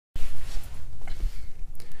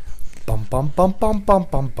bum bum bum bum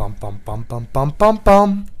bum bum bum bum bum bum bum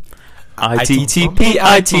bum. ITTP,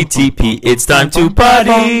 it's time to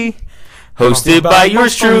party. Hosted by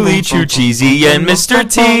yours truly, True Cheesy and Mr.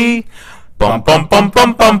 T. Bum bum bum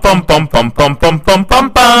bum bum bum bum bum bum bum bum bum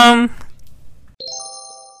bum.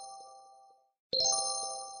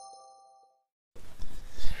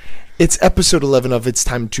 It's episode 11 of It's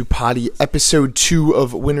Time to Potty. Episode 2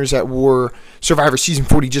 of Winners at War Survivor Season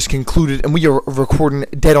 40 just concluded, and we are recording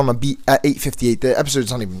dead on a beat at 8:58. The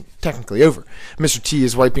episode's not even technically over. Mr. T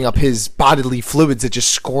is wiping up his bodily fluids that just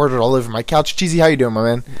squirted all over my couch. Cheesy, how you doing, my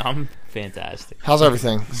man? I'm fantastic. How's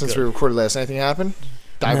everything since we recorded last? Anything happen?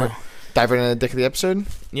 Dive right into the dick of the episode?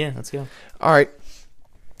 Yeah, let's go. All right.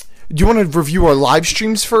 Do you want to review our live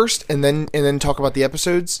streams first, and then talk about the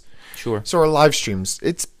episodes? Sure. So our live streams,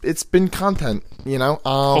 it's been content, you know.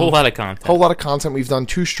 Whole lot of content. Whole lot of content. We've done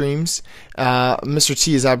 2 streams. Mr.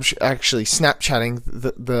 T is actually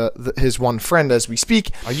Snapchatting his one friend as we speak.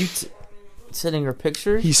 Are you sending her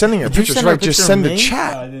pictures? He's sending her Did you pictures. send her Right, a just picture send of a me?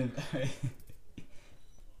 chat. No, I didn't.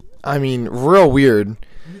 I mean, real weird.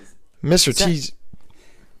 Mr. T's.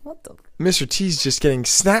 What the? Mr. T's just getting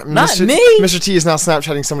snapped. Not me! Mr. T is now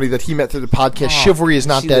Snapchatting somebody that he met through the podcast. Chivalry is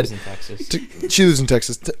not she dead. lives in Texas. She lives in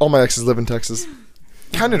Texas. All my exes live in Texas.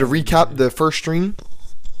 Kind of to recap the first stream,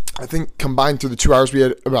 I think combined through the 2 hours we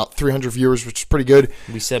had about 300 viewers, which is pretty good.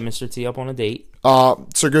 We set Mr. T up on a date.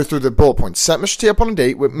 So go through the bullet points. Set Mr. T up on a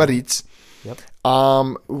date with Maritz. Yep.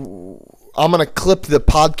 I'm gonna clip the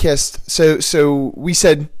podcast. So we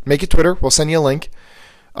said make it Twitter. We'll send you a link.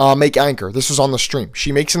 Make Anchor. This was on the stream.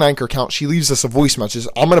 She makes an Anchor account. She leaves us a voice message.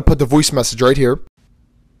 I'm gonna put the voice message right here.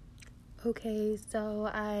 Okay, so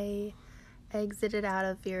I exited out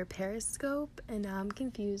of your Periscope, and now I'm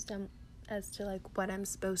confused as to like what I'm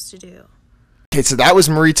supposed to do. Okay, so that was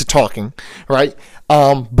Maritza talking, right?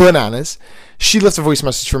 Bananas. She left a voice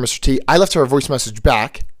message for Mr. T. I left her a voice message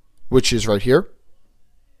back, which is right here.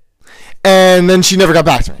 And then she never got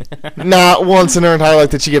back to me. Not once in her entire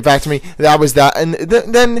life did she get back to me. That was that. And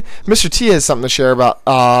then Mr. T has something to share about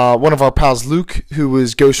one of our pals, Luke, who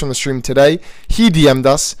was Ghost from the stream today. He DM'd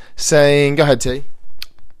us saying, go ahead, T.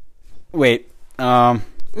 Wait. Don't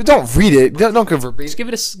read it. Don't go verbatim. Just give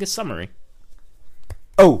it a summary.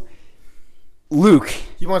 Oh, Luke.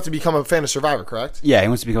 He wants to become a fan of Survivor, correct? Yeah, he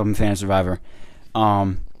wants to become a fan of Survivor.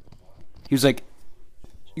 He was like,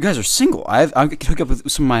 "You guys are single. I could hook up with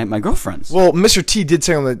some of my girlfriends." Well, Mr. T did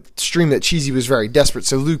say on the stream that Cheesy was very desperate.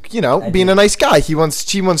 So Luke, you know, I being did. a nice guy, he wants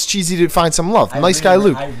Cheesy to find some love. Nice guy,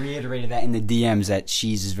 Luke. I reiterated that in the DMs that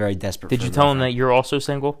Cheese is very desperate. Did for you a tell him girlfriend. that you're also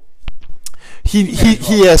single?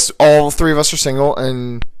 He asked all 3 of us are single,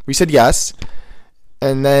 and we said yes.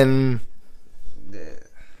 And then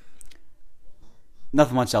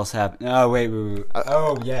Nothing much else happened. Oh wait.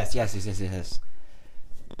 Oh yes. Oh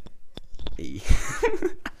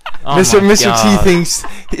Mr. my T God. thinks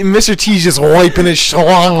Mr. T's just wiping his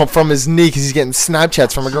schlong from his knee because he's getting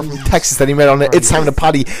Snapchats from a girl from Texas that he met on the It's Time to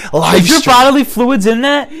Potty live Is your stream. bodily fluids in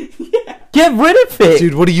that? Yeah. Get rid of it.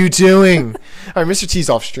 Dude, what are you doing? All right, Mr. T's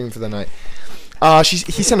off stream for the night.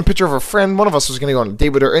 He sent a picture of her friend. One of us was going to go on a date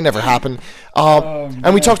with her. It never happened.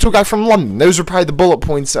 And we talked to a guy from London. Those were probably the bullet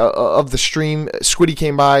points of the stream. Squiddy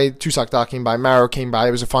came by. Tusak Doc came by. Marrow came by.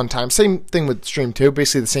 It was a fun time. Same thing with stream 2.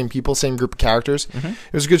 Basically the same people, same group of characters. Mm-hmm.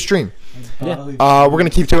 It was a good stream. Yeah. We're going to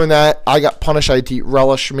keep doing that. I got punished. I had to eat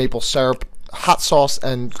relish, maple syrup, hot sauce,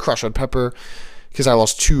 and crushed red pepper because I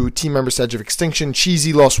lost 2 team members to Edge of Extinction.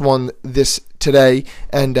 Cheesy lost 1 today.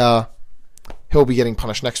 And he'll be getting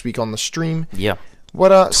punished next week on the stream. Yeah.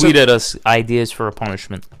 What Tweet at us ideas for a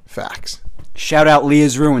punishment. Facts. Shout out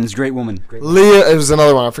Leah's Ruins, great woman. Great woman. Leah, it was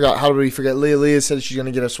another one. I forgot. How did we forget Leah? Leah said she's going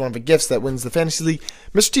to get us one of the gifts that wins the fantasy league.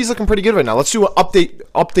 Mr. T's looking pretty good right now. Let's do an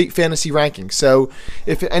update fantasy ranking. So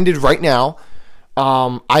if it ended right now,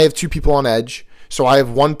 I have 2 people on edge. So I have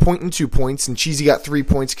 1 point and 2 points, and Cheesy got 3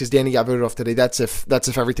 points because Danny got voted off today. That's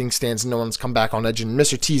if everything stands and no one's come back on edge. And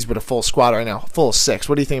Mr. T's with a full squad right now, full of 6.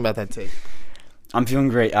 What do you think about that, T? I'm feeling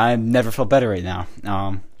great. I've never felt better right now.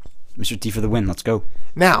 Mr. T for the win. Let's go.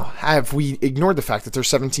 Now, have we ignored the fact that there's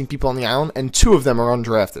 17 people on the island and 2 of them are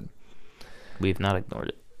undrafted? We've not ignored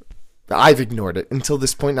it. I've ignored it until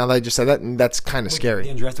this point. Now that I just said that, and that's kind of scary. The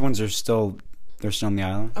undrafted ones are still on the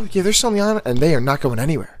island. Oh yeah, they're still on the island, and they are not going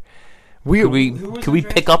anywhere. Could we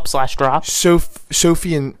pick up / drop?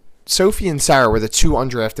 Sophie and Sarah were the 2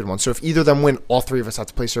 undrafted ones. So if either of them win, all 3 of us have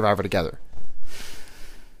to play Survivor together.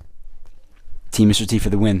 Team Mr. T for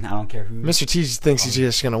the win. I don't care who. Mr. T thinks he's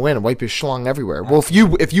just going to win and wipe his schlong everywhere. Well, if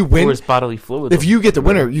you win, Where's bodily fluid? if you get the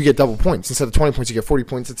winner, you get double points. Instead of 20 points, you get 40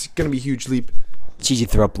 points. It's going to be a huge leap. Cheesy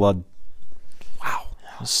throw up blood. Wow.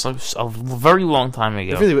 So, a very long time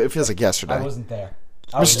ago. It feels like yesterday. I wasn't there.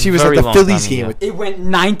 Mr. T was very at the long Phillies time game, ago. It went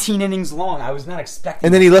 19 innings long. I was not expecting.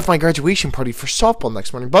 and then he left my graduation party for softball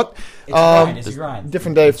next morning. But It's a grind. It's a grind.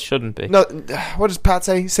 different day. It shouldn't be. No, what does Pat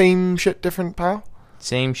say? Same shit, different pile.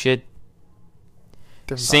 Same shit.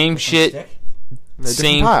 Different Same shit. Stick. No, different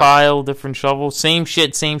Same pile, different shovel. Same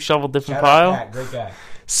shit, same shovel, different Shout out pile. Pat, great guy.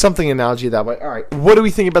 Something analogy that way. All right. What do we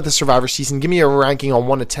think about the Survivor season? Give me a ranking on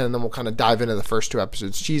 1 to 10, and then we'll kind of dive into the first 2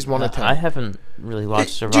 episodes. Cheese, 1 to 10. I haven't really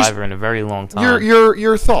watched Survivor in a very long time.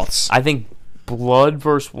 Your thoughts. I think Blood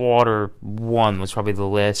vs. Water 1 was probably the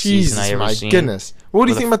last season I Jesus, ever my seen. goodness. What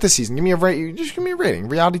do you For think the- about this season? Give me a rating. Just give me a rating.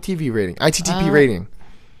 Reality TV rating. ITTP Uh, rating.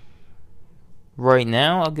 Right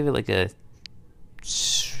now, I'll give it like a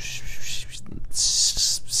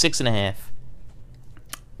 6.5.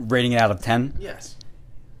 Rating it out of 10. Yes.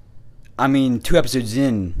 I mean, 2 episodes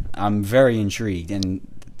in, I'm very intrigued, and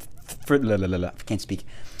I can't speak.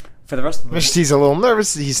 For the rest of the Mr. T's a little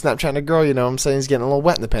nervous. He's Snapchatting a girl, you know what I'm saying? He's getting a little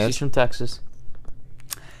wet in the She's pants. from Texas.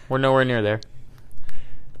 We're nowhere near there.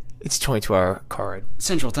 It's 22-hour car ride.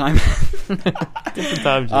 Central Time. Different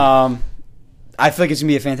time zone. I feel like it's gonna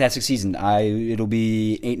be a fantastic season. It'll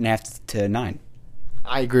be 8.5 to 9.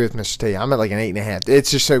 I agree with Mr. T. I'm at like an 8.5.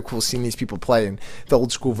 It's just so cool seeing these people play in the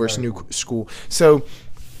old school versus new school. So,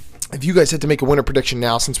 if you guys had to make a winner prediction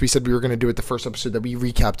now, since we said we were going to do it the first episode that we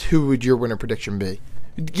recapped, who would your winner prediction be?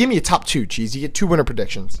 Give me a top 2, Cheese. You get 2 winner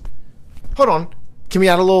predictions. Hold on. Can we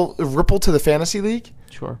add a little ripple to the fantasy league?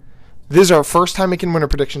 Sure. This is our first time making winner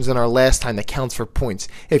predictions and our last time that counts for points.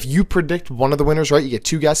 If you predict one of the winners right, you get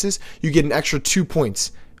 2 guesses. You get an extra 2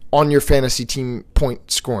 points on your fantasy team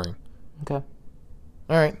point scoring. Okay.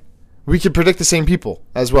 All right. We could predict the same people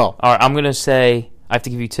as well. All right, I'm going to say, I have to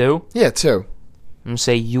give you 2. Yeah, 2. I'm going to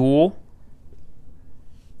say Yule.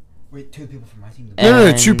 Wait, 2 people from my team.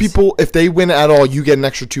 No, 2 And- people. If they win at all, you get an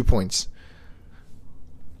extra 2 points.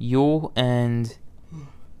 Yule and...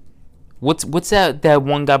 What's that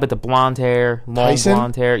one guy with the blonde hair, long Tyson?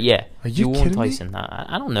 blonde hair? Yeah. Are you Yule kidding and me? Tyson.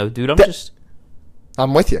 I don't know, dude. I'm That- just...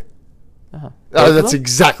 I'm with you. Uh-huh. That's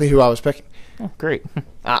exactly who I was picking. Oh, great.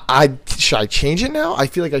 Should I change it now? I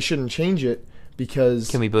feel like I shouldn't change it because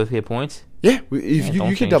Can we both get points? if don't you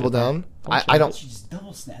could change double it, then. down. Don't I don't She just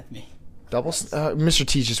double snapped me. double. Mr.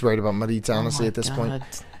 T's just worried about Maritza, honestly, at this point.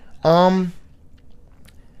 God.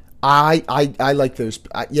 I like those.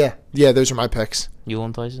 Yeah, those are my picks. Yule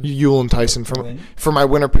and Tyson? Yule and Tyson for my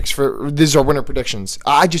winner picks. These are winner predictions.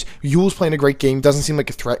 Yule's playing a great game. Doesn't seem like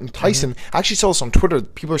a threat. And Tyson, I actually saw this on Twitter.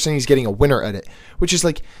 People are saying he's getting a winner edit, which is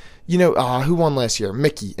like, who won last year?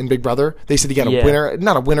 Mickey in Big Brother. They said he got a winner,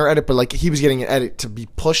 not a winner edit, but like he was getting an edit to be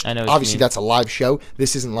pushed. I know what you Obviously, mean. that's a live show.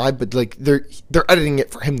 This isn't live, but like they're editing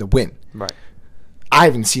it for him to win. Right. I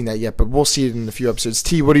haven't seen that yet, but we'll see it in a few episodes.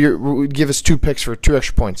 T, give us 2 picks for 2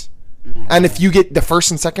 extra points. And if you get the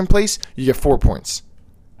first and second place, you get 4 points.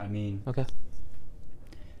 I mean, Okay.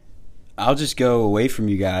 I'll just go away from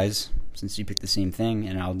you guys since you picked the same thing,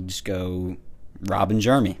 and I'll just go Rob and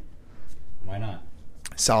Jeremy. Why not?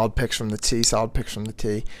 Solid picks from the T. So let's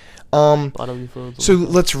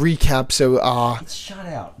recap. It's shot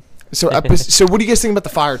out. So what do you guys think about the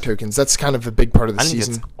fire tokens? That's kind of a big part of the I think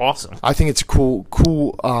season. it's awesome. I think it's cool.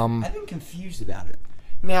 I've been confused about it.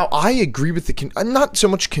 Now I agree with I'm not so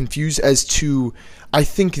much confused as to I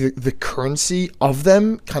think the currency of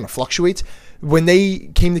them kind of fluctuates. When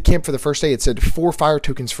they came to camp for the first day, it said 4 fire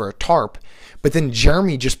tokens for a tarp, but then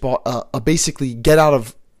Jeremy just bought a basically get out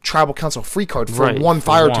of tribal council free card for Right, 1 for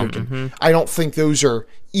fire 1, token. mhm. I don't think those are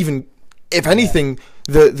even. If anything,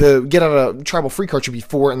 the get out of tribal free card should be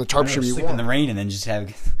 4, and the tarp should be Sleep 1. in the rain and then just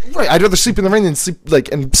have. Right, I'd rather sleep in the rain than sleep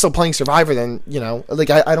and still playing Survivor than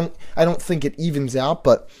I don't think it evens out,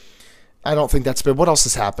 but I don't think that's bad. What else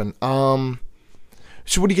has happened?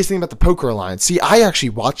 So what do you guys think about the Poker Alliance? See, I actually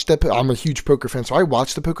watched that. I'm a huge poker fan, so I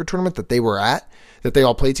watched the poker tournament that they were at, that they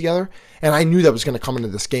all played together, and I knew that was going to come into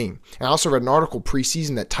this game. And I also read an article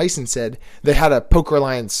preseason that Tyson said they had a Poker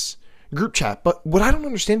Alliance group chat. But what I don't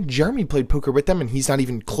understand, Jeremy played poker with them, and he's not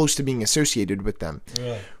even close to being associated with them.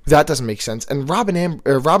 Really? That doesn't make sense. And Rob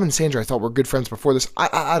and Sandra, I thought were good friends before this.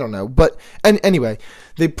 I don't know. But anyway,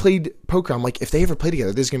 they played poker. I'm like, if they ever play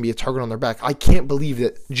together, there's going to be a target on their back. I can't believe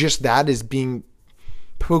that just that is being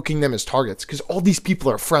poking them as targets, because all these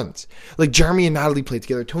people are friends. Like Jeremy and Natalie played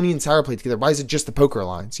together, Tony and Sarah played together. Why is it just the Poker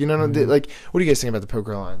Alliance? You know, like, what do you guys think about the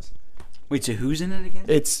Poker Alliance? Wait, so who's in it again?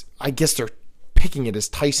 I guess they're picking it as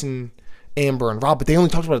Tyson, Amber, and Rob, but they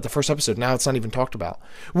only talked about it the first episode. Now it's not even talked about.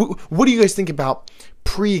 What do you guys think about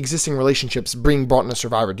pre-existing relationships being brought into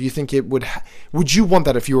Survivor? Do you think it would you want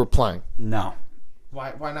that if you were playing? No.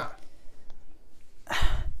 Why not?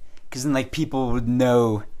 because then like people would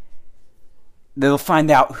know. They'll find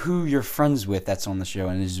out who you're friends with that's on the show,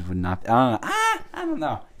 and it just would not. I don't know. I don't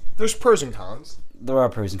know. There's pros and cons. There are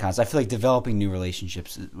pros and cons. I feel like developing new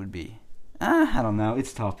relationships would be. I don't know.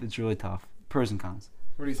 It's tough. It's really tough. Pros and cons.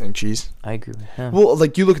 What do you think, Cheese? I agree with him. Well,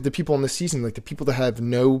 like you look at the people in this season, like the people that have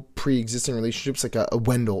no pre-existing relationships, like a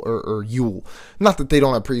Wendell or Yule. Not that they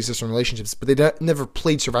don't have pre-existing relationships, but they never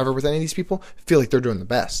played Survivor with any of these people. Feel like they're doing the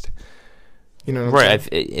best. You know what I'm Right.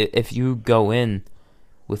 saying? If you go in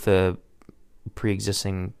with a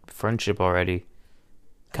pre-existing friendship already,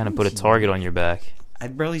 kind of put a target on your back.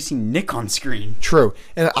 I've barely seen Nick on screen. True.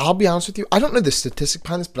 And I'll be honest with you, I don't know the statistic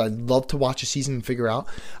behind this, but I'd love to watch a season and figure out.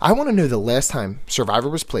 I want to know the last time Survivor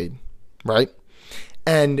was played, right?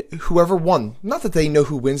 And whoever won, not that they know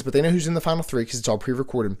who wins, but they know who's in the final three because it's all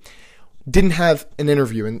pre-recorded, didn't have an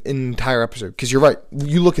interview in an entire episode. Because you're right.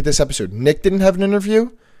 You look at this episode. Nick didn't have an interview.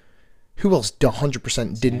 Who else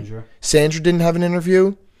 100% didn't? Sandra. Sandra didn't have an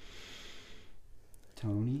interview.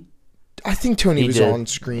 Tony. I think Tony He was did. on He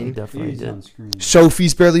screen. definitely He's on did. screen.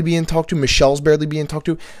 Sophie's barely being talked to. Michelle's barely being talked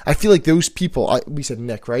to. I feel like those people. We said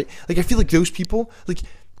Nick, right? Like I feel like those people. Like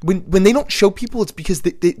when they don't show people, it's because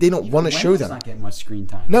they don't want to show Wendell's them. not getting much screen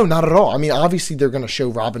time. No, not at all. I mean, obviously they're going to show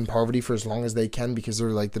Rob and Parvati for as long as they can because they're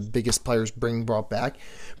like the biggest players brought back.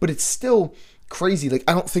 But it's still crazy. Like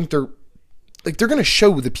I don't think they're going to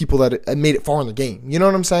show the people that made it far in the game. You know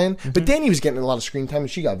what I'm saying? Mm-hmm. But Danny was getting a lot of screen time and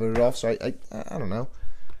she got voted off. So I don't know.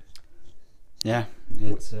 Yeah,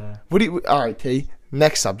 it's What do you? All right, T.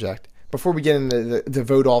 Next subject. Before we get into the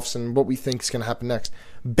vote offs and what we think is going to happen next,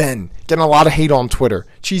 Ben getting a lot of hate on Twitter.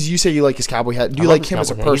 Cheese, you say you like his cowboy hat. Do you I love like his him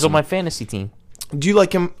as a cowboy hat. He's on person? my fantasy team. Do you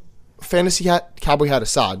like him? Fantasy hat, cowboy hat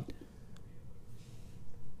aside.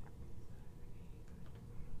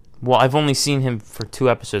 Well, I've only seen him for 2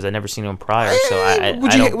 episodes. I've never seen him prior, so I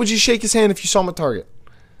Would you shake his hand if you saw him at Target?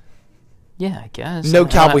 Yeah, I guess. No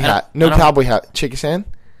cowboy I- hat. I No don't- cowboy hat. Shake his hand.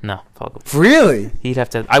 No, fuck him. Really? He'd have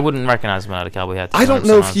to. I wouldn't recognize him without a cowboy hat. to I be don't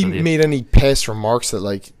know if 100% he honest with you. made any past remarks that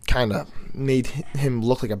like kind of made him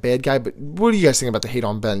look like a bad guy. But what do you guys think about the hate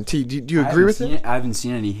on Ben? T, do you agree with it? I haven't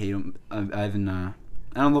seen any hate. I haven't. I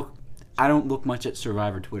don't look much at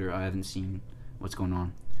Survivor Twitter. I haven't seen what's going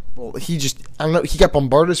on. Well, I don't know. He got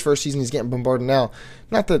bombarded his first season. He's getting bombarded now.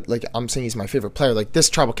 Not that like I'm saying he's my favorite player. Like this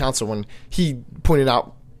tribal council when he pointed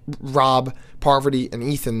out Rob, Parvati, and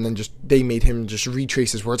Ethan, and then they made him just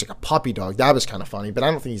retrace his words like a puppy dog. That was kind of funny, but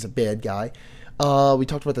I don't think he's a bad guy. We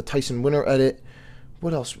talked about the Tyson Winner edit.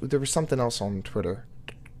 What else? There was something else on Twitter.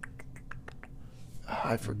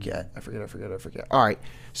 I forget. All right.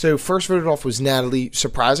 So first voted off was Natalie.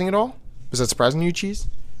 Surprising at all? Was that surprising to you, Cheese?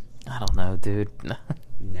 I don't know, dude.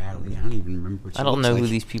 Natalie, I don't even remember what she I don't looks know like. who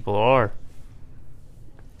these people are.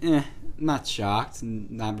 Not shocked.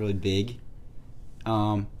 Not really big.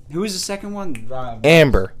 Who was the second one?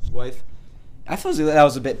 Amber. Wife. I feel as though that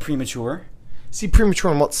was a bit premature. See,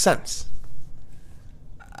 premature in what sense?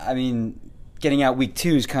 I mean, getting out week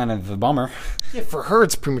 2 is kind of a bummer. Yeah, for her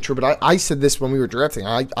it's premature, but I said this when we were drafting.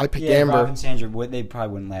 I picked Yeah, Amber. Rob and Sandra, they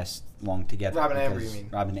probably wouldn't last long together. Rob and Amber, because you mean?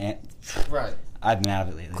 Rob and Right. I've been out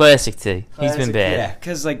of it lately. Classic T. He's Classic been T, bad. Yeah,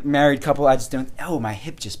 because like married couple, I just don't. Oh, my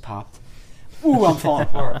hip just popped. Ooh, I'm falling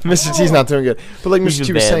apart. Mr. T's not doing good. But like He's Mr. T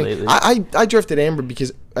been was bad saying, lately. I drafted Amber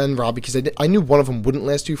and Rob because I knew one of them wouldn't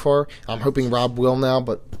last too far. I'm hoping Rob will now,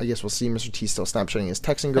 but I guess we'll see. Mr. T's still snapshotting his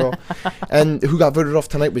Texan girl. And who got voted off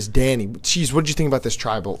tonight was Danny. Jeez, what did you think about this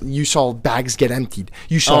tribal? You saw bags get emptied.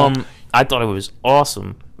 You saw... I thought it was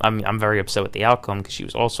awesome. I mean, I'm very upset with the outcome because she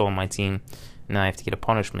was also on my team. Now I have to get a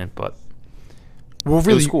punishment, but Well,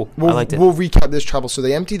 really, was cool. I We'll, liked it. we'll recap this tribal. So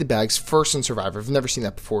they empty the bags first in Survivor. I've never seen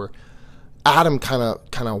that before. Adam kind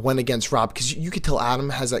of went against Rob because you could tell Adam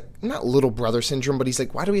has like not little brother syndrome, but he's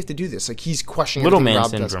like, why do we have to do this? Like he's questioning Little everything man Rob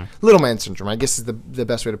syndrome. does. Little man syndrome, I guess is the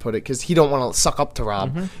best way to put it because he don't want to suck up to Rob.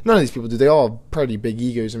 Mm-hmm. None of these people do. They all have pretty big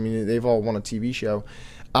egos. I mean, they've all won a TV show.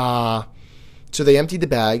 So they emptied the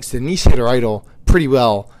bags. Denise hit her idol pretty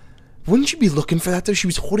well. Wouldn't you be looking for that though? She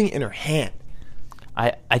was holding it in her hand.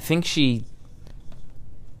 I think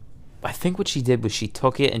what she did was she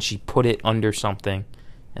took it and she put it under something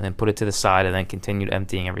and then put it to the side and then continued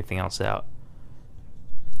emptying everything else out.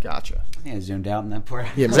 Gotcha. Yeah, I zoned out in that part.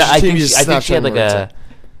 Yeah, So I Mr. think TV she had Snapchat like words. a...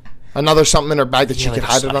 Another something in her bag that she yeah, could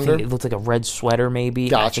like hide it I under. think it looked like a red sweater maybe. I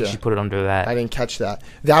Gotcha. think she put it under that. I didn't catch that.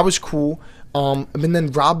 That was cool. And then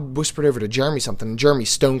Rob whispered over to Jeremy something, and Jeremy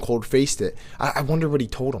stone cold faced it. I wonder what he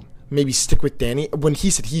told him. Maybe stick with Danny. When he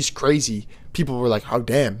said he's crazy, people were like, "Oh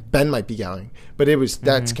damn, Ben might be going." But it was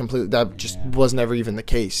that's completely that just was never even the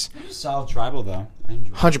case. It was a solid tribal though. I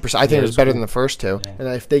enjoyed it. 100%. I think Yeah, it it was was better cool. than the first two. Yeah. And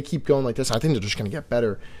if they keep going like this, I think they're just going to get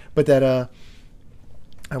better. But that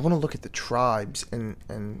I want to look at the tribes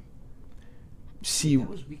and see. That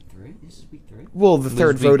was week 3. This is week 3. Well, the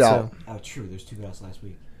third week vote 2. out. Oh, true. There's 2 votes last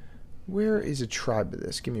week. Where is a tribe of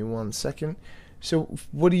this? Give me 1 second. So,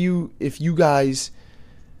 what do you, if you guys,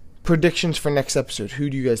 predictions for next episode, who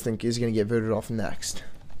do you guys think is going to get voted off next?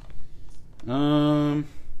 Ben.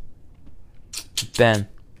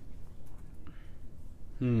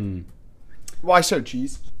 Why so,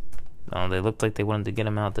 Cheese? No, they looked like they wanted to get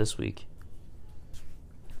him out this week.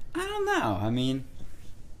 I don't know. I mean,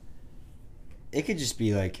 it could just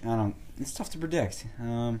be like, it's tough to predict.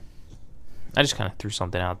 I just kind of threw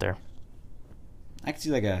something out there. I could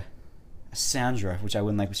see like a Sandra, which I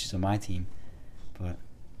wouldn't like, but she's on my team. But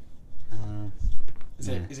Is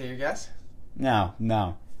that your guess?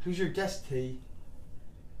 no. Who's your guess, T?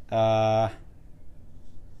 Someone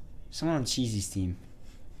on Cheesy's team.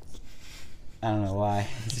 I don't know why.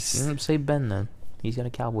 Say Ben then. He's got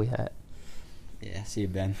a cowboy hat. Yeah, see you,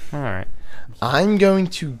 Ben. All right. I'm going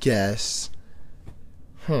to guess.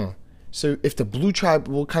 So if the blue tribe,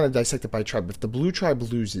 we'll kind of dissect it by tribe. If the blue tribe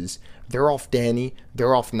loses, they're off Danny,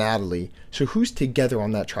 they're off Natalie. So who's together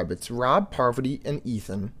on that tribe? It's Rob, Parvati, and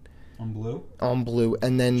Ethan On blue? on blue,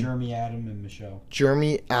 and then Jeremy, Adam, and Michelle.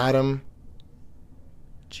 Jeremy, Adam.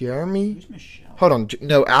 Jeremy? Who's Michelle? Hold on.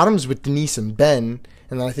 No, Adam's with Denise and Ben,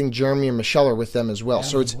 and then I think Jeremy and Michelle are with them as well.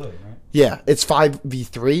 So it's blue, right? yeah, it's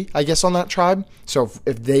 5v3, I guess, on that tribe. So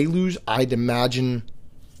if they lose, I'd imagine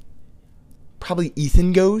probably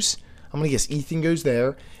Ethan goes. I'm going to guess Ethan goes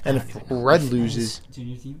there. And if Red loses... To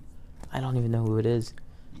your team? I don't even know who it is.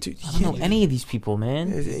 Dude, I don't know any of these people,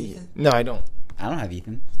 man. No, I don't. I don't have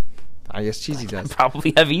Ethan. I guess Cheesy does.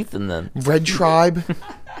 Probably have Ethan then. Red Tribe,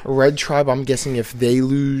 I'm guessing if they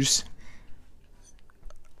lose...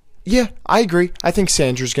 Yeah, I agree. I think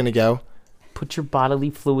Sandra's going to go. Put your bodily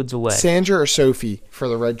fluids away. Sandra or Sophie for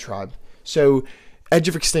the Red Tribe. So, Edge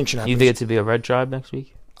of Extinction happens. You think it's to be a red tribe next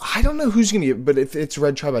week? I don't know who's going to get, but if it's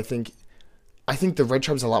Red Tribe, I think the Red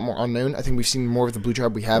Tribe's a lot more unknown. I think we've seen more of the Blue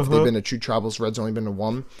Tribe we have. They've been to 2 tribals. Red's only been to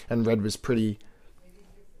 1, and Red was pretty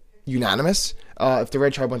unanimous. If the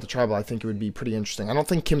Red Tribe went to tribal, I think it would be pretty interesting. I don't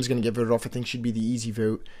think Kim's going to get voted off. I think she'd be the easy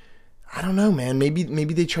vote. I don't know, man. Maybe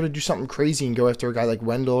they try to do something crazy and go after a guy like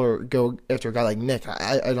Wendell or go after a guy like Nick.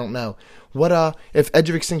 I don't know. What if Edge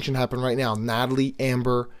of Extinction happened right now? Natalie,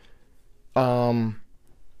 Amber, Danny.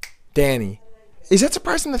 Is that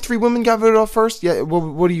surprising that 3 women got voted off first? Yeah.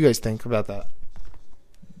 What do you guys think about that?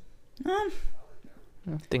 I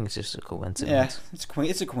think it's just a Yeah, coincidence.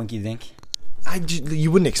 it's a quinky think.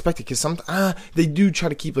 You wouldn't expect it because they do try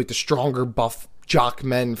to keep like the stronger buff jock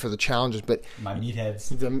men for the challenges, but My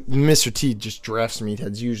meatheads. Mr. T just drafts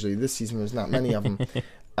meatheads usually. This season there's not many of them.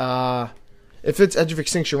 If it's Edge of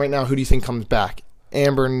Extinction right now, who do you think comes back?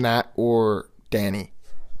 Amber, Nat, or Danny?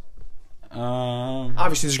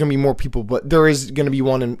 Obviously there's going to be more people, but there is going to be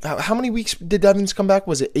one in... How many weeks did Devins come back?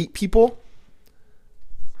 Was it 8 people?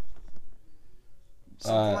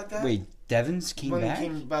 Something like that? Wait, Devins came back? He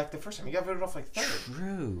came back the first time. He got voted off like 3rd.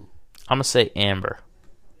 True. I'm going to say Amber.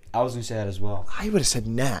 I was going to say that as well. I would have said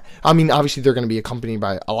Nat. I mean, obviously they're going to be accompanied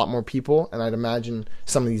by a lot more people, and I'd imagine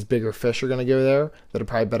some of these bigger fish are going to go there that are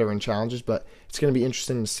probably better in challenges, but it's going to be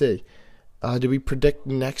interesting to see. Did we predict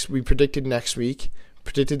next? We predicted next week.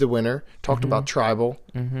 Predicted the winner. Talked about tribal.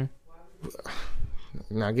 Mm-hmm.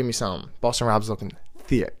 Now give me something. Boston Rob's looking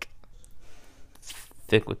thick.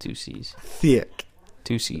 Thick with 2 C's. Thick.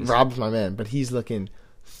 2 C's. Rob's my man, but he's looking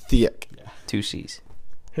thick. 2 C's.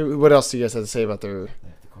 What else do you guys have to say about their... The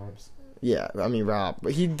carbs. Yeah, I mean, Rob.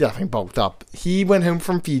 But he definitely bulked up. He went home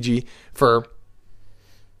from Fiji for...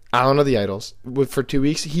 I don't know the idols. For 2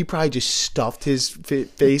 weeks, he probably just stuffed his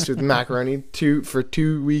face with macaroni for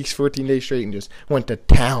 2 weeks, 14 days straight, and just went to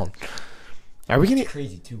town. Are we gonna?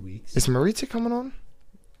 Crazy 2 weeks. Is Maritza coming on?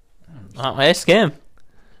 Ask him.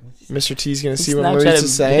 Mr. T's gonna see what Snapchat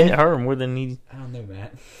Maritza's saying. hit her more than he. I don't know,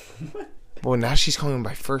 Matt. Well, now she's calling him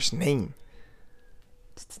by first name.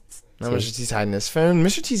 Now Mr. T's hiding his phone.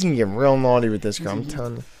 Mr. T's gonna get real naughty with this girl. I'm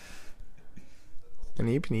telling you.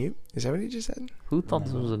 Aneep. Is that what he just said? Who thought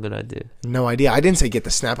this was a good idea? No idea. I didn't say get the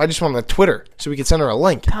snap. I just want on Twitter so we could send her a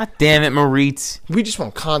link. God damn it, Maritz. We just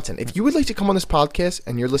want content. If you would like to come on this podcast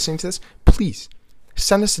and you're listening to this, please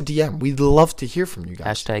send us a DM. We'd love to hear from you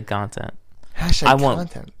guys. Hashtag content. Hashtag want-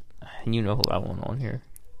 content. You know who I want on here.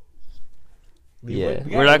 Leewood.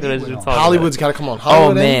 Yeah, we're not going to talk about Hollywood's got to come on.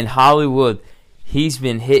 Hollywood, Oh, man, Hollywood. He's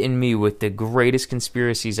been hitting me with the greatest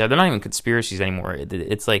conspiracies. They're not even conspiracies anymore.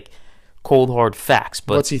 It's like cold, hard facts.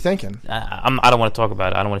 But What's he thinking? I don't want to talk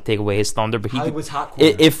about it. I don't want to take away his thunder. But Hollywood's hot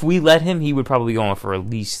corner. if we let him, he would probably go on for at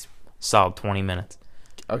least solid 20 minutes.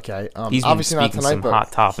 Okay. He's been Obviously not speaking tonight, some but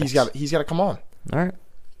hot topics. he's got to come on. All right.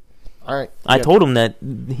 All right. I Yeah. told him that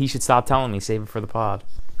he should stop telling me, save it for the pod.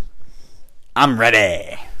 I'm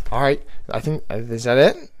ready. All right. I think is that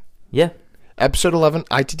it? Yeah. Episode 11,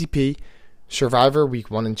 ITTP, Survivor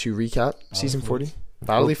Week 1 and 2 recap, Season 40.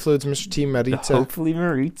 Bodily Fluids, Mr. T, Maritza. Hopefully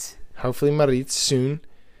Maritz. Hopefully Maritza soon.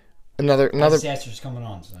 Another. Disaster's coming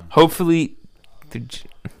on, so. Hopefully.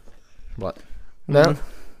 What? No?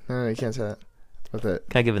 No, you can't say that. What's that?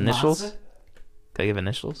 Can I give initials? Monster? Can I give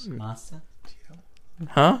initials? Monster?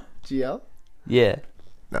 Huh? GL? Yeah.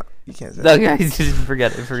 No, you can't say No, that. guys, just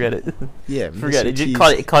forget it. Forget it. Yeah, Forget Mr. it. Just T's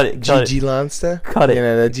cut it. Cut it. Cut GG it. Lanster? Cut it. You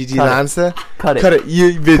know that GG Cut it. Lanster? Cut it. Cut it.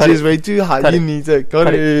 You bitch Cut is it. way too hot. Cut You it. need to cut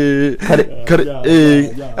Cut it. Cut it. Cut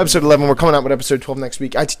it. yeah. Episode 11. We're coming out with episode 12 next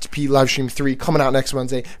week. ITTP live stream 3 coming out next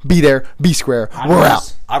Wednesday. Be there. Be square. We're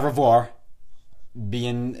out. Au revoir.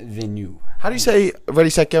 Bienvenue. How do you say ready,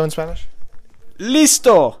 set, go in Spanish?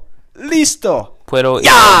 Listo. Listo. Puedo ir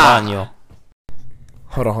al baño.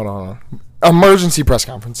 Hold on. Emergency press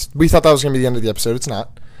conference. We thought that was going to be the end of the episode. It's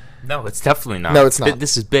not. No, it's definitely not. No, it's not.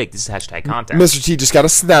 This is big. This is hashtag content. Mr. T just got a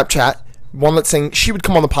Snapchat. One that's saying she would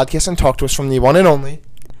come on the podcast and talk to us from the one and only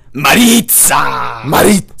Maritza.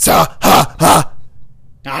 Maritza. Ha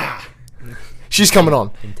ha. She's coming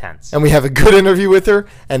on. Intense. And we have a good interview with her,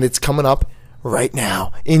 and it's coming up right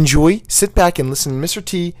now. Enjoy, sit back, and listen to Mr.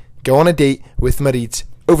 T go on a date with Maritza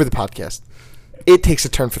over the podcast. It takes a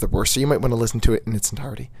turn for the worse, so you might want to listen to it in its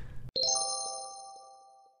entirety.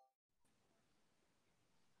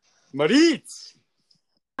 Maritza.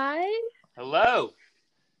 Hi. Hello.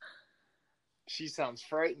 She sounds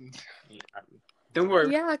frightened. Don't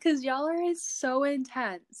worry. Yeah, because y'all are so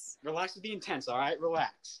intense. Relax with the intense, all right?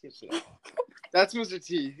 Relax. That's Mr.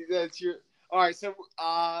 T. That's your. All right, so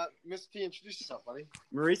Mr. T, introduce yourself, buddy.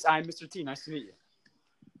 Maritza, I'm Mr. T. Nice to meet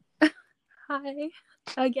you. Hi.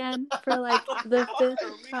 Again for like the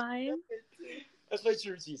 5th time. Let's play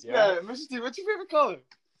true or cheesy. all Yeah, right? Mr. T, what's your favorite color?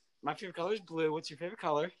 My favorite color is blue. What's your favorite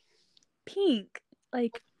color? Pink.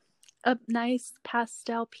 Like a nice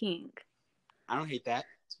pastel pink. I don't hate that.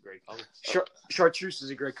 It's a great color. Chartreuse is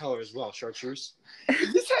a great color as well. Chartreuse.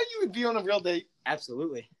 Is this how you would be on a real date?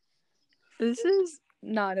 Absolutely. This is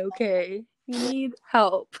not okay. You need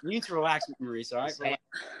help. You need to relax, Maurice, all right? Relax.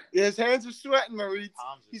 His hands are sweating, Maurice.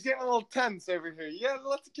 He's getting a little tense over here. You gotta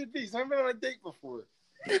let the kid be. He's never been on a date before.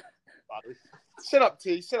 Sit up,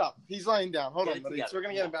 T. Sit up. He's laying down. Hold on, Maurice. We're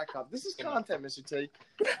gonna get him back up. This is content, Mr. T.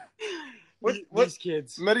 These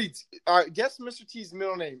kids. Maurice, all right, guess Mr. T's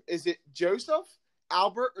middle name. Is it Joseph,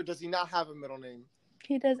 Albert, or does he not have a middle name?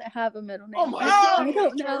 He doesn't have a middle name. Oh my I God,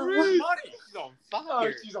 don't know. Maurice. She's on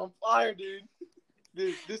Oh, she's on fire, dude.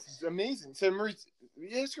 Dude, this is amazing. So, Maurice,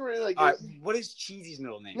 yes, we're like, All right, what is Cheesy's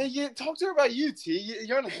middle name? no, you talk to her about you, T.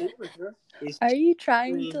 You're on a date with her. Are you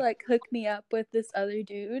trying to like hook me up with this other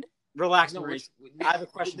dude? Relax, No, Maurice. which- I have a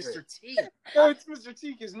question for you. Mr. T. No, it's Mr.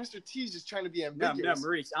 T because Mr. T's just trying to be No, ambiguous.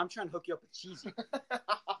 Maurice. I'm trying to hook you up with Cheesy.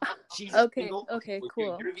 Cheesy's Okay, single. okay,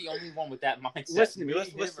 cool. You're the only one with that mindset. Listen to me.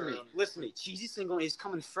 Listen to me. Listen to me. Cheesy's single. And he's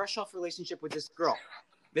coming fresh off relationship with this girl.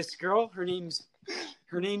 This girl, her name's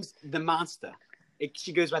the Monster.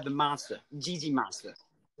 She goes by the Monster, Gigi Monster.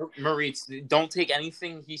 Maurice, don't take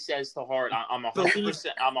anything he says to heart. I'm 100%.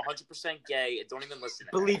 I'm 100% gay. Don't even listen.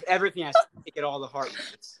 To Believe everything I say. Take it all the heart.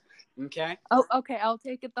 Maurice. Okay. Oh, okay. I'll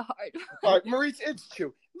take it the hard. All right, Maurice, it's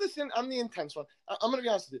true. Listen, I'm the intense one. I'm going to be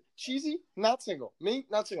honest with you. Cheesy, not single. Me,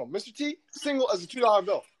 not single. Mr. T, single as a $2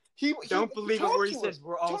 bill. Don't believe it talk where he to her. says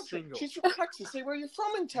we're all Talk to her. single. She's from Texas. Say where you're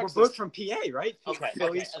from in We're Texas. both from PA, right? Okay.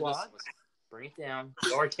 Philly Okay. squad. Listen. Bring it down.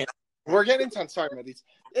 Or can We're getting intense. Sorry, Maurice.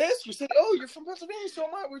 Yes, you said, oh, you're from Pennsylvania, so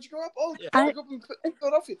am I. Where'd you grow up? Oh, Yeah. I grew up in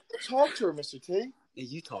Philadelphia. Talk to her, Mr. T. Yeah,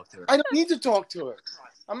 you talk to her. I don't need to talk to her.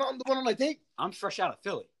 I'm not the one on my date. I'm fresh out of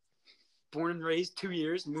Philly. Born and raised, 2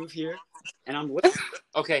 years, moved here, and I'm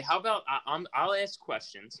Okay, how about I'll ask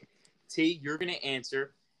questions. T, you're gonna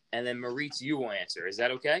answer, and then Maurice, you will answer. Is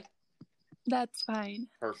that okay? That's fine.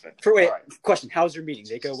 Perfect. Wait, All right. question. How's your meeting?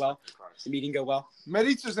 Did it go well? Did the meeting go well?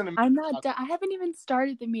 Maurice was in a I'm not done. I haven't even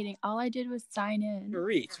started the meeting. All I did was sign in.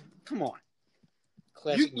 Maurice, come on. You,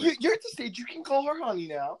 Classic Maurice. you're at the stage. You can call her honey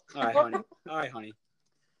now. All right, honey. All right, honey.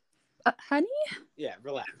 Honey? Yeah,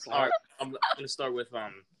 relax. All right. I'm gonna start with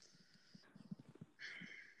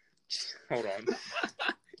Hold on.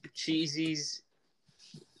 Cheesy's.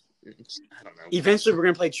 I don't know. Eventually, we're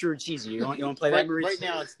gonna play True or Cheesy. You want to play that, Maurice? Right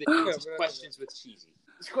now, it's Yeah, questions with Cheesy.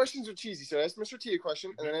 These questions are cheesy. So ask Mr. T a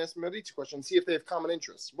question, and then ask Maurice a question. See if they have common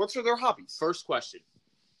interests. What's their hobbies? First question.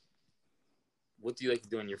 What do you like to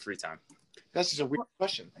do in your free time? That's just a weird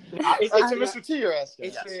question. It's, That's what Mr. T you're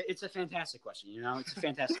asking. it's a fantastic question. You know, it's a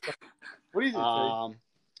fantastic question. What do you do, T?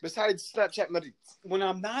 Besides Snapchat Maurice? When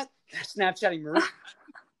I'm not Snapchatting Maurice,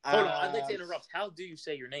 Hold on, I'd like to interrupt. How do you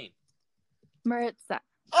say your name? Maritza.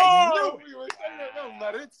 Oh, we were saying that. No,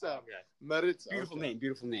 Maritza. Okay. Maritza. Beautiful okay. name,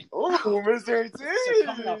 beautiful name. Oh, Mr. T. So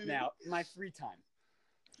coming up now, my free time.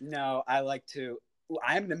 No, I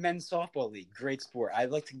am in the men's softball league. Great sport. I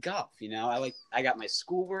like to golf. I got my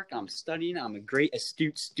schoolwork. I'm studying. I'm a great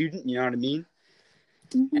astute student. You know what I mean?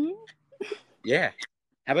 Hmm. Yeah.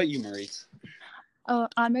 How about you, Maurice? Oh,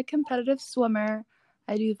 I'm a competitive swimmer.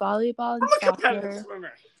 I do volleyball and soccer.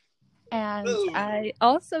 swimmer. And Ooh. I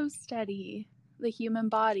also study the human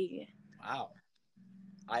body. Wow.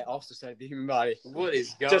 I also studied the human body. What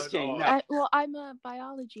is going Just kidding, on? no. I'm a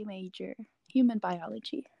biology major, human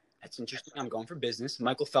biology. That's interesting. I'm going for business.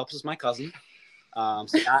 Michael Phelps is my cousin.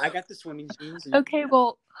 So I got the swimming genes. And, Okay,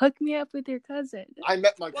 well, hook me up with your cousin. I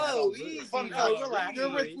met Michael Whoa, Phelps. easy. Fun No, fact. relax, You're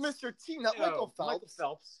with Maurice. Mr. T, not No, Michael Phelps. Michael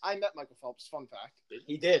Phelps. I met Michael Phelps. Fun fact.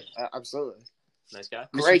 He did. Absolutely. Nice guy.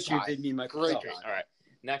 Great Mr. Chu guy. did meet Michael Great Phelps. guy. All right.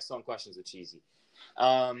 Next on questions with Cheesy.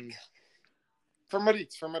 For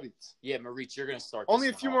Maritz. Yeah, Maurice, you're gonna start. Only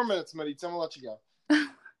a this few one more off. minutes, Maritz. I'm gonna let you go.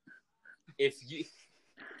 If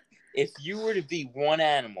you were to be one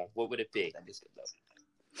animal, what would it be? That is good, though.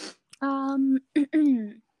 I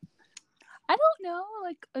don't know,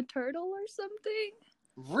 like a turtle or something.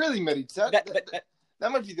 Really, Maritz? That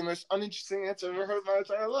might be the most uninteresting answer I've ever heard in my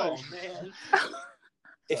entire life. Oh man.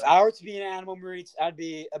 If I were to be an animal, Maurice, I'd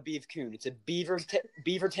be a beaver coon. It's a beaver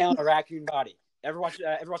tail and a raccoon body. Ever watch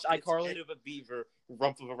Head iCarly? of a beaver,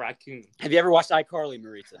 rump of a raccoon. Have you ever watched iCarly,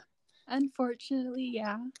 Maritza? Unfortunately,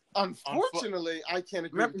 yeah. Unfortunately, I can't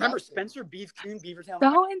agree. Remember with that. Spencer, beaver coon, beaver tail?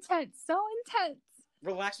 So intense, so intense.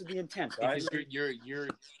 Relax with the intent, all right? Because you're.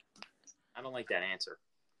 I don't like that answer.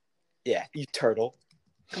 Yeah, you turtle.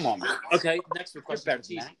 Come on, man. Okay, next for You're questions better with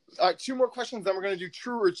than Cheesy. that. All right, 2 more questions. Then we're going to do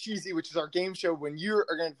True or Cheesy, which is our game show when you are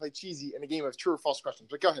going to play Cheesy in a game of true or false questions.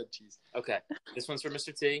 But go ahead, Cheese. Okay, this one's for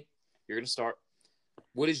Mr. T. You're gonna start.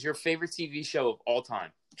 What is your favorite TV show of all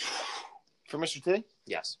time? For Mr. T?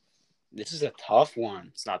 Yes, This is a tough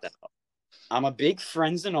one. it's not that tough. I'm a big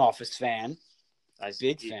Friends and Office fan.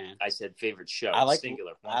 Big fan. I said favorite show. I like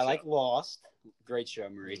singular. one I show. like Lost. Great show,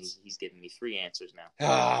 Maurice. He's giving me 3 answers now.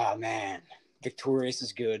 Ah, man. Victorious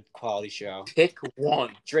is good. Quality show. Pick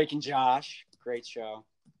one. Drake and Josh. Great show.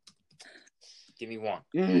 Give me one.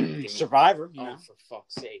 Mm, Survivor. You Oh, know. for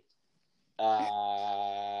fuck's sake.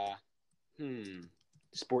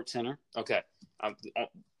 Sports Center. Okay. On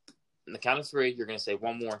the count of 3, you're gonna say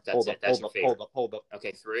one more. That's Hold it. up, That's hold your up, favorite. hold up.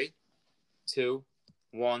 Okay, 3, 2,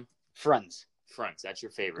 1. Friends. Friends. That's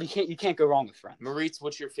your favorite. You can't go wrong with Friends. Maurice,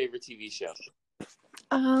 what's your favorite TV show?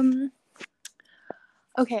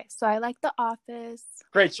 Okay, so I like The Office.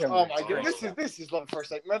 Great show. Oh, Maurice. my Great goodness. show. This is love at first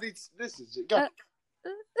sight. Maritz, this is it. Go.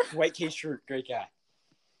 White Case Shrew. Great guy.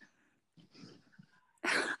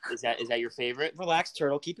 Is that your favorite? Relax,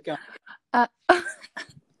 Turtle. Keep it going.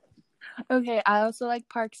 Okay, I also like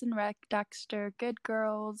Parks and Rec, Dexter, Good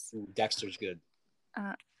Girls. Ooh, Dexter's good.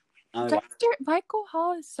 Uh, I like- Dexter, Michael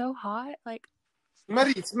Hall is so hot. Like,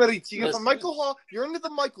 Maritz, you get Listen. from Michael Hall. You're into the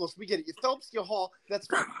Michaels. We get it. You Phelps, you Hall. That's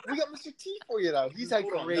fine. We got Mr. T for you, though. He's a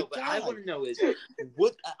Hold on, great no, but guy. I want to know is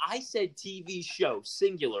what I said TV show,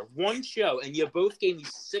 singular, one show, and you both gave me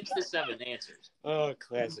 6 to 7 answers. Oh,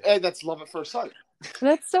 classic. Hey, that's love at first sight.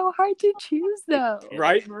 that's so hard to choose, though.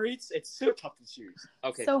 Right, Maurice? It's so tough to choose.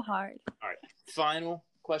 Okay. So hard. All right. Final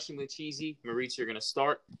question with Cheesy. Maurice, you're gonna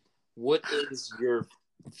start. What is your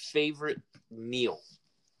favorite meal?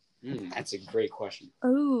 That's a great question.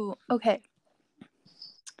 Ooh, okay.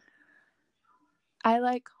 I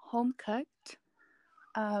like home cooked.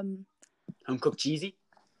 Home cooked cheesy?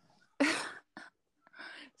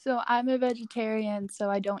 So I'm a vegetarian, so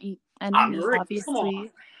I don't eat any I'm meat, rich. Come obviously. on.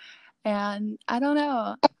 And I don't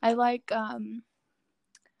know. I like I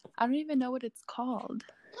don't even know what it's called.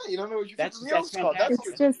 Yeah, you don't know what your That's- favorite meal's that's called. That's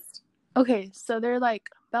fantastic. It's just okay, so they're like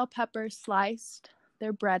bell peppers sliced,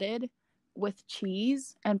 they're breaded with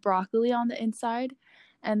cheese and broccoli on the inside,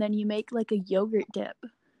 and then you make like a yogurt dip,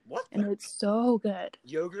 What? and it's so good.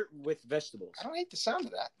 Yogurt with vegetables. I don't hate the sound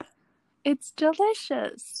of that. It's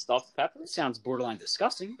delicious. Stuffed It peppers? sounds borderline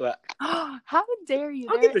disgusting, but How dare you?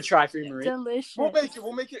 I'll give it a try for you, They're Marie. delicious. We'll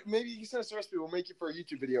make it. Maybe you can send us a recipe. We'll make it for a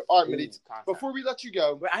YouTube video. All right, Maritz. Contact. Before we let you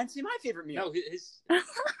go, Wait, I didn't say my favorite meal. No, his.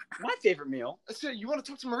 My favorite meal. so you want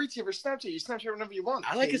to talk to Maritz over Snapchat? You Snapchat whenever you want.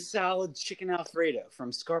 I like a Katie. solid chicken Alfredo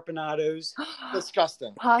from Scarpanato's.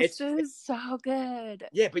 Disgusting. Pasta is so good.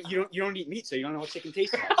 Yeah, but you don't eat meat, so you don't know what chicken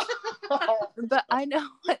tastes like. But I know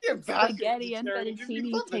what Yeah, basket spaghetti and vegetarian, you'd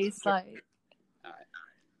be fettuccine fun taste like.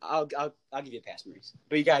 I'll give you a pass, Maurice.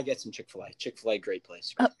 But you gotta get some Chick-fil-A. Chick-fil-A, great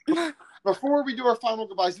place. Before we do our final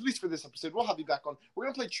goodbyes, at least for this episode, we'll have you back on. We're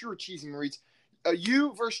gonna play True or Cheesy, Maritz.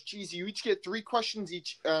 You versus Cheesy. You each get 3 questions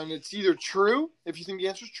each, and it's either true if you think the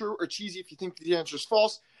answer is true, or Cheesy if you think the answer is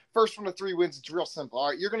false. First one of 3 wins. It's real simple. All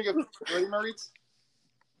right, you're gonna go. Ready, Maurice?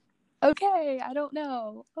 Okay, I don't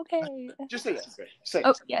know. Okay. Just say yes. Say.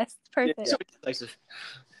 Oh, yes, perfect. So decisive.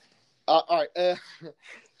 All right.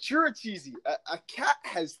 True or cheesy? A cat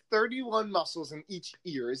has 31 muscles in each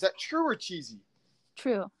ear. Is that true or cheesy?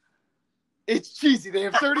 True. It's cheesy. They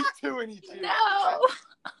have 32 in each ear. No.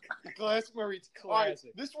 Classic Maurice. All right,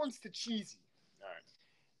 Classic. this one's to cheesy.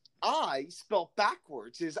 All right. I spelled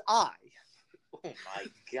backwards is I. Oh my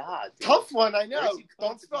god. Dude. Tough one, I know. Where's he going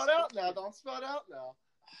Don't with spell it these out now. questions? Don't spell it out now.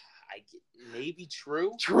 Maybe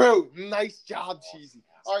true. True. Nice job, cheesy.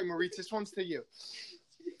 All right, Maurice, this one's to you.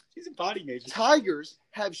 He's a body major. Tigers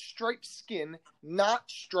have striped skin, not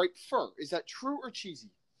striped fur. Is that true or cheesy?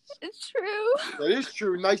 It's true. That is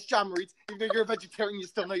true. Nice job, Maurice. Even though you're a vegetarian, you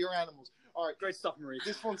still know your animals. All right, Great stuff, Marie.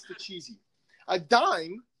 this one's to cheesy. A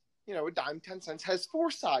dime, a dime, 10 cents, has 4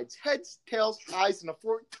 sides: heads, tails, eyes, and a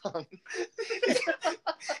forked tongue.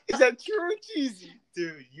 Is that true or cheesy?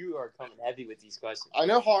 Dude, you are coming heavy with these questions. I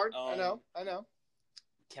know, hard. I know.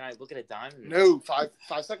 Can I look at a dime? No, 5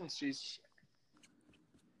 seconds, cheese.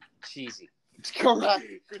 Cheesy. Correct.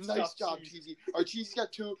 Good Nice stuff, job, Cheese. Cheesy. All right, Cheesy's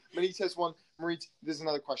got 2. Maurice has 1. Maurice, there's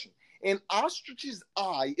another question. An ostrich's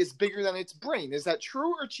eye is bigger than its brain. Is that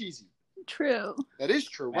true or cheesy? True. That is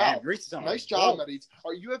true. Man, Wow. Maurice is on a Nice job, roll. Maurice.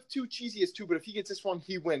 All right, you have 2. Cheesy has 2, but if he gets this one,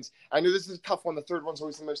 he wins. I know this is a tough one. The third one's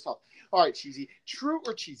always the most tough. All right, Cheesy. True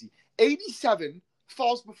or cheesy? 87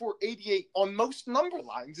 falls before 88 on most number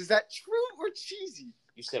lines. Is that true or cheesy?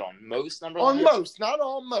 You said on most number On lines? most, not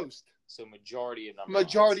on most. So majority of number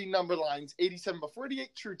Majority lines. number lines. 87 before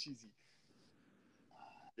 88. True, cheesy.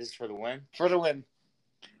 This is for the win? For the win.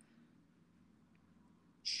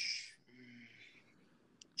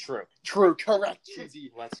 True. True. Correct,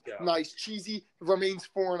 Cheesy. Let's go. Nice. Cheesy remains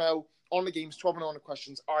 4-0 on the games, 12-0 on the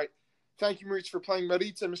questions. All right. Thank you, Maurice, for playing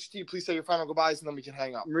Maurice. And Mr. T, please say your final goodbyes, and then we can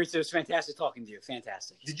hang up. Maurice, it was fantastic talking to you.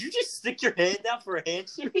 Fantastic. Did you just stick your hand out for a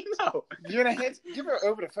handshake? No. You're going to give her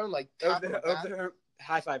over the phone like tap her back.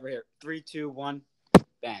 High five right here. 3, 2, 1.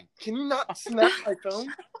 Bang. Can you not snap my phone?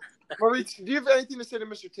 Maurice, do you have anything to say to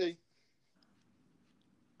Mr. T?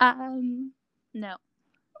 No.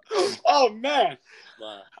 Oh, man.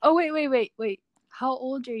 Oh, wait. How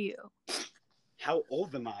old are you? How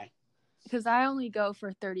old am I? Because I only go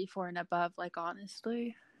for 34 and above, like,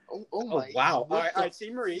 honestly. Oh Oh, my. wow. All What right, the- see,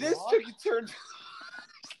 Maurice. This took a turn.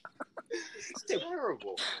 It's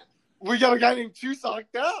terrible. We got a guy named Chusock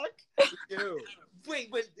Doc. Dude. Wait,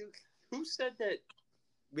 but who said that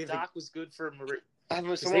We have Doc was good for Marie? I have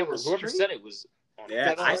 'Cause someone they on were, the whoever street. said it was on yeah,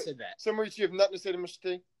 That's I right. said that. So, Maurice, you have nothing to say to Mr.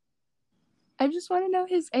 T? I just want to know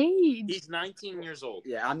his age. He's 19 years old.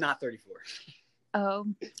 Yeah, I'm not 34. Oh,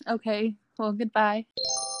 okay. Well, goodbye.